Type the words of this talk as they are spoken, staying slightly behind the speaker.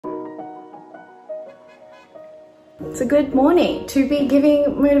It's a good morning to be giving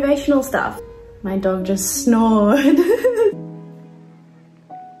motivational stuff. My dog just snored.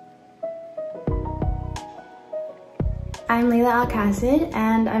 I'm Leila Alcasid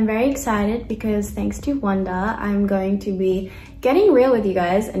and I'm very excited because thanks to Wanda, I'm going to be getting real with you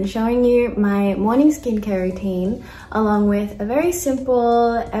guys and showing you my morning skincare routine along with a very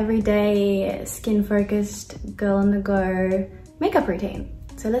simple, everyday, skin-focused, girl-on-the-go makeup routine.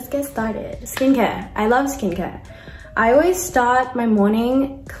 So let's get started. Skincare. I love skincare. I always start my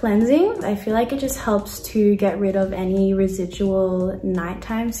morning cleansing. I feel like it just helps to get rid of any residual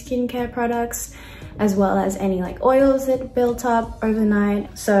nighttime skincare products, as well as any like oils that built up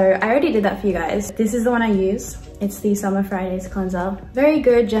overnight. So I already did that for you guys. This is the one I use. It's the Summer Fridays cleanser. Very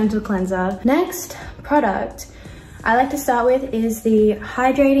good, gentle cleanser. Next product I like to start with is the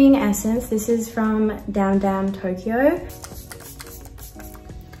Hydrating Essence. This is from Dam Dam Tokyo.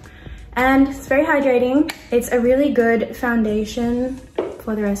 And it's very hydrating. It's a really good foundation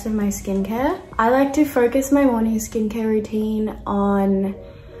for the rest of my skincare. I like to focus my morning skincare routine on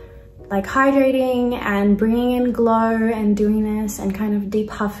like hydrating and bringing in glow and doing this and kind of deep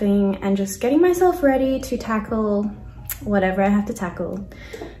huffing and just getting myself ready to tackle whatever I have to tackle.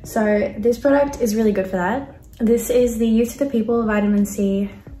 So this product is really good for that. This is the Youth to the People Vitamin C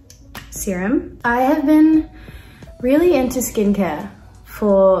Serum. I have been really into skincare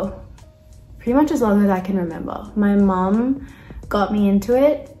for pretty much as long as I can remember. My mom got me into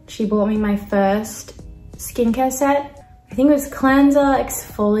it. She bought me my first skincare set. I think it was cleanser,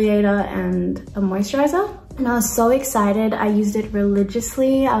 exfoliator, and a moisturizer. And I was so excited. I used it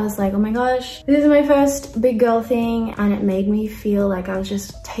religiously. I was like, oh my gosh, this is my first big girl thing. And it made me feel like I was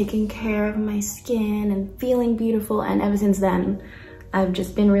just taking care of my skin and feeling beautiful. And ever since then, I've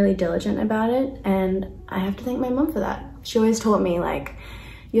just been really diligent about it. And I have to thank my mom for that. She always taught me like,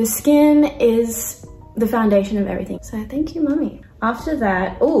 your skin is the foundation of everything. So thank you, mommy. After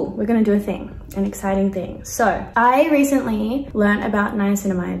that, oh, we're gonna do a thing, an exciting thing. So I recently learned about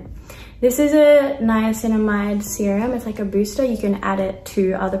niacinamide. This is a niacinamide serum. It's like a booster. You can add it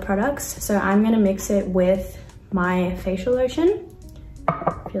to other products. So I'm gonna mix it with my facial lotion.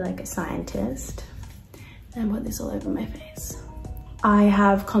 I feel like a scientist. And put this all over my face. I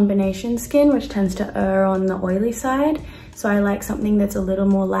have combination skin, which tends to err on the oily side. So I like something that's a little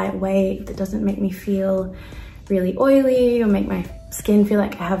more lightweight, that doesn't make me feel really oily or make my skin feel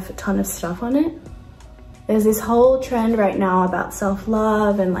like I have a ton of stuff on it. There's this whole trend right now about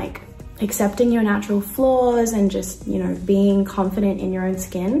self-love and like accepting your natural flaws and just, you know, being confident in your own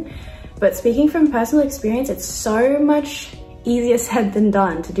skin. But speaking from personal experience, it's so much easier said than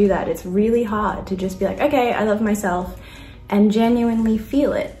done to do that. It's really hard to just be like, okay, I love myself and genuinely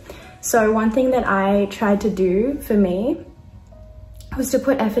feel it. So one thing that I tried to do for me was to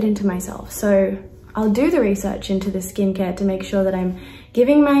put effort into myself. So I'll do the research into the skincare to make sure that I'm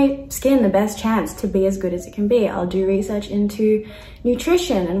giving my skin the best chance to be as good as it can be. I'll do research into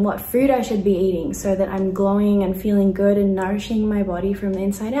nutrition and what food I should be eating so that I'm glowing and feeling good and nourishing my body from the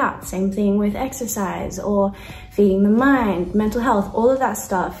inside out. Same thing with exercise or feeding the mind, mental health, all of that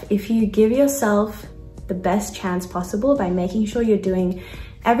stuff. If you give yourself the best chance possible by making sure you're doing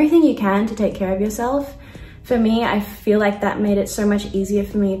everything you can to take care of yourself, for me, I feel like that made it so much easier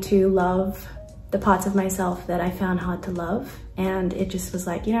for me to love the parts of myself that I found hard to love. And it just was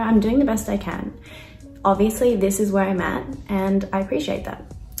like, you know, I'm doing the best I can. Obviously, this is where I'm at and I appreciate that.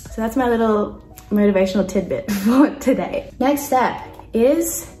 So that's my little motivational tidbit for today. Next step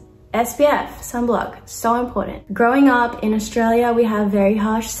is SPF, sunblock, so important. Growing up in Australia, we have very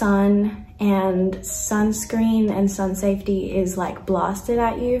harsh sun and sunscreen and sun safety is like blasted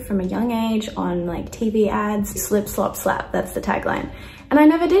at you from a young age on like TV ads. Slip, slop, slap, that's the tagline. And I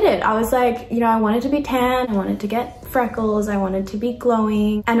never did it. I was like, you know, I wanted to be tan, I wanted to get freckles, I wanted to be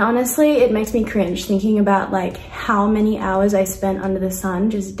glowing. And honestly, it makes me cringe thinking about like how many hours I spent under the sun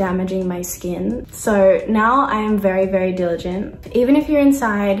just damaging my skin. So now I am very, very diligent. Even if you're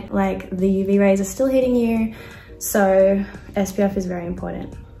inside, like the UV rays are still hitting you. So SPF is very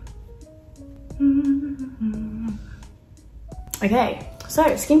important. Okay, so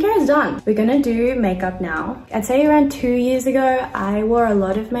skincare is done. We're gonna do makeup now. I'd say around 2 years ago, I wore a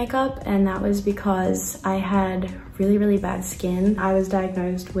lot of makeup and that was because I had really, really bad skin. I was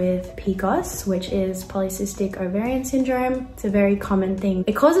diagnosed with PCOS, which is polycystic ovarian syndrome. It's a very common thing.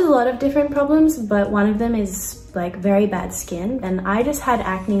 It causes a lot of different problems, but one of them is like very bad skin. And I just had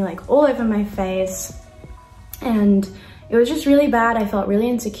acne like all over my face and it was just really bad. I felt really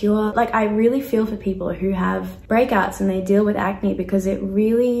insecure. Like I really feel for people who have breakouts and they deal with acne because it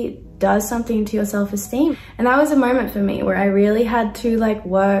really does something to your self-esteem. And that was a moment for me where I really had to like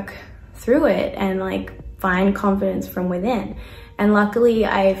work through it and like find confidence from within. And luckily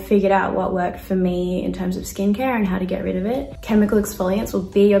I figured out what worked for me in terms of skincare and how to get rid of it. Chemical exfoliants will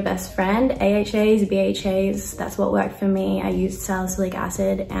be your best friend. AHAs, BHAs, that's what worked for me. I used salicylic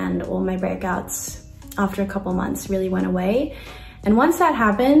acid and all my breakouts after a couple months really went away. And once that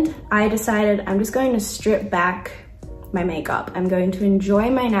happened, I decided I'm just going to strip back my makeup. I'm going to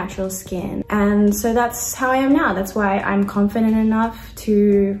enjoy my natural skin. And so that's how I am now. That's why I'm confident enough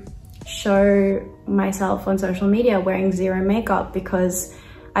to show myself on social media wearing zero makeup, because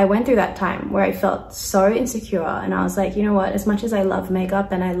I went through that time where I felt so insecure and I was like, you know what, as much as I love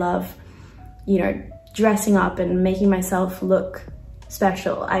makeup and I love, you know, dressing up and making myself look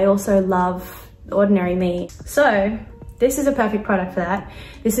special, I also love ordinary me. So this is a perfect product for that.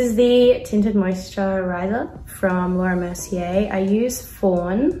 This is the Tinted Moisturizer from Laura Mercier. I use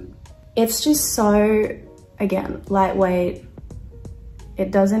Fawn. It's just so, again, lightweight.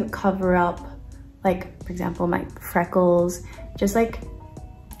 It doesn't cover up, like, for example, my freckles. Just like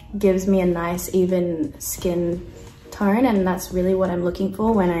gives me a nice even skin tone, and that's really what I'm looking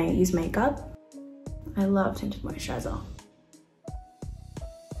for when I use makeup. I love Tinted Moisturizer.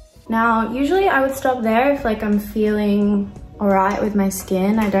 Now, usually I would stop there if like I'm feeling all right with my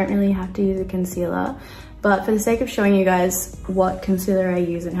skin. I don't really have to use a concealer, but for the sake of showing you guys what concealer I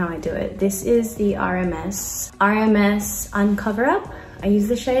use and how I do it, this is the RMS Uncover Up. I use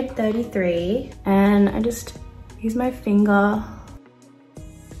the shade 33 and I just use my finger.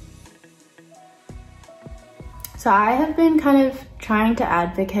 So I have been kind of trying to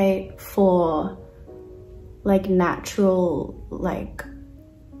advocate for like natural, like,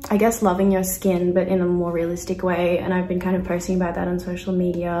 I guess loving your skin, but in a more realistic way. And I've been kind of posting about that on social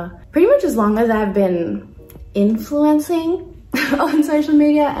media pretty much as long as I've been influencing on social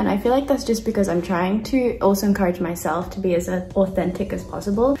media. And I feel like that's just because I'm trying to also encourage myself to be as authentic as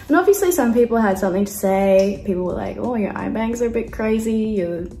possible. And obviously some people had something to say. People were like, oh, your eye bags are a bit crazy,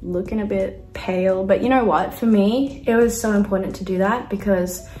 you're looking a bit pale. But you know what, for me, it was so important to do that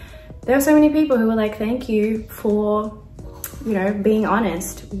because there are so many people who were like, thank you for, you know, being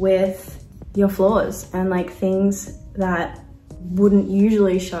honest with your flaws and like things that wouldn't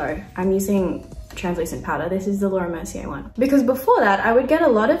usually show. I'm using translucent powder. This is the Laura Mercier one. Because before that, I would get a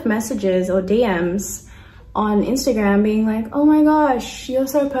lot of messages or DMs on Instagram being like, oh my gosh, you're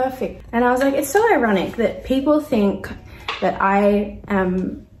so perfect. And I was like, it's so ironic that people think that I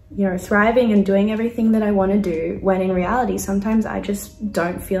am, you know, thriving and doing everything that I want to do, when in reality, sometimes I just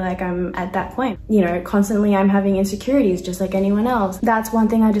don't feel like I'm at that point. You know, constantly I'm having insecurities just like anyone else. That's one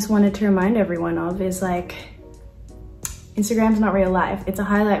thing I just wanted to remind everyone of, is like, Instagram's not real life. It's a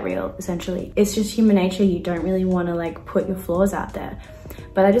highlight reel, essentially. It's just human nature. You don't really want to like put your flaws out there.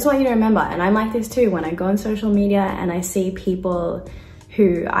 But I just want you to remember, and I'm like this too, when I go on social media and I see people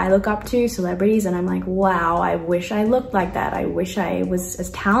who I look up to, celebrities, and I'm like, wow, I wish I looked like that. I wish I was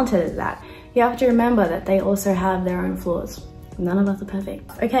as talented as that. You have to remember that they also have their own flaws. None of us are perfect.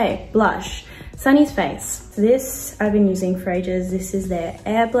 Okay, blush. Sunny's Face. This I've been using for ages. This is their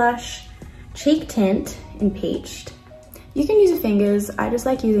Air Blush Cheek Tint in Peached. You can use your fingers. I just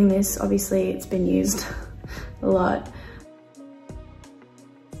like using this. Obviously, it's been used a lot.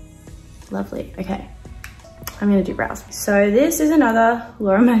 Lovely. Okay, I'm gonna do brows. So this is another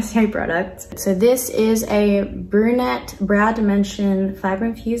Laura Mercier product. So this is a Brunette Brow Dimension Fiber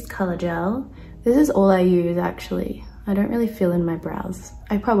Infused Color Gel. This is all I use, actually. I don't really fill in my brows.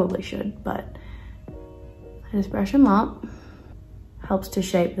 I probably should, but I just brush them up. Helps to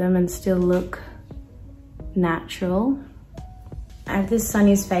shape them and still look natural. I have this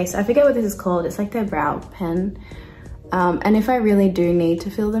Sunny's Face. I forget what this is called. It's like their brow pen. And if I really do need to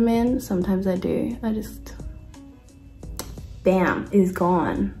fill them in, sometimes I do. I just, bam, is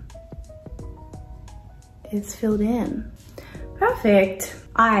gone. It's filled in. Perfect.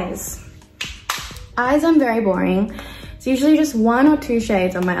 Eyes. Eyes, I'm very boring. It's usually just 1 or 2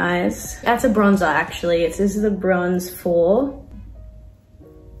 shades on my eyes. That's a bronzer, actually. This is the Bronze 4.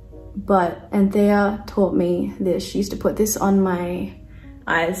 But Anthea taught me this. She used to put this on my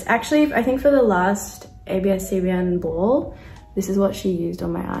eyes. Actually, I think for the last ABS-CBN ball, this is what she used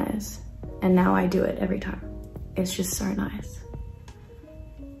on my eyes. And now I do it every time. It's just so nice.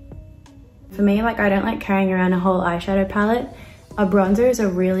 For me, like, I don't like carrying around a whole eyeshadow palette. A bronzer is a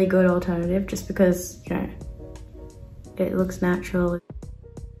really good alternative just because, you know, it looks natural.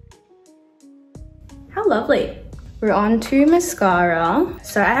 How lovely. We're on to mascara.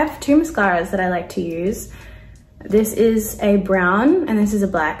 So I have 2 mascaras that I like to use. This is a brown and this is a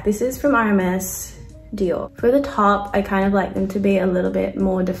black. This is from RMS Dior. For the top, I kind of like them to be a little bit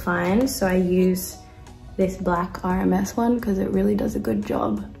more defined. So I use this black RMS one because it really does a good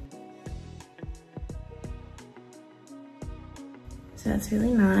job. So that's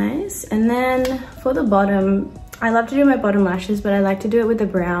really nice. And then for the bottom, I love to do my bottom lashes, but I like to do it with the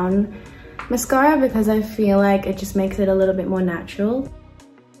brown mascara because I feel like it just makes it a little bit more natural.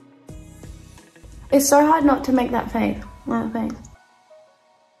 It's so hard not to make that face.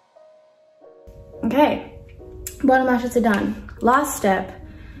 Okay, bottom lashes are done. Last step,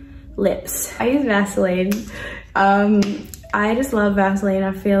 lips. I use Vaseline. I just love Vaseline.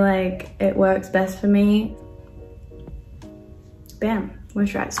 I feel like it works best for me. Bam,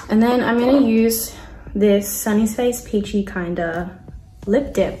 moisturize. And then I'm gonna use this Sunny's Face Peachy Kinda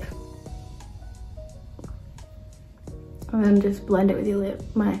lip dip. And then just blend it with your lip,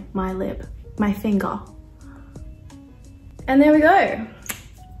 my lip, my finger. And there we go.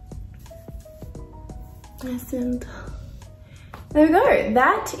 And there we go.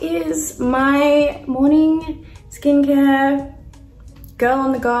 That is my morning skincare, girl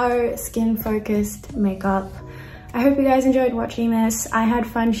on the go, skin focused makeup. I hope you guys enjoyed watching this. I had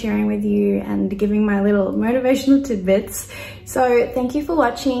fun sharing with you and giving my little motivational tidbits. So thank you for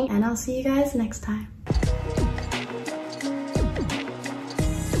watching and I'll see you guys next time.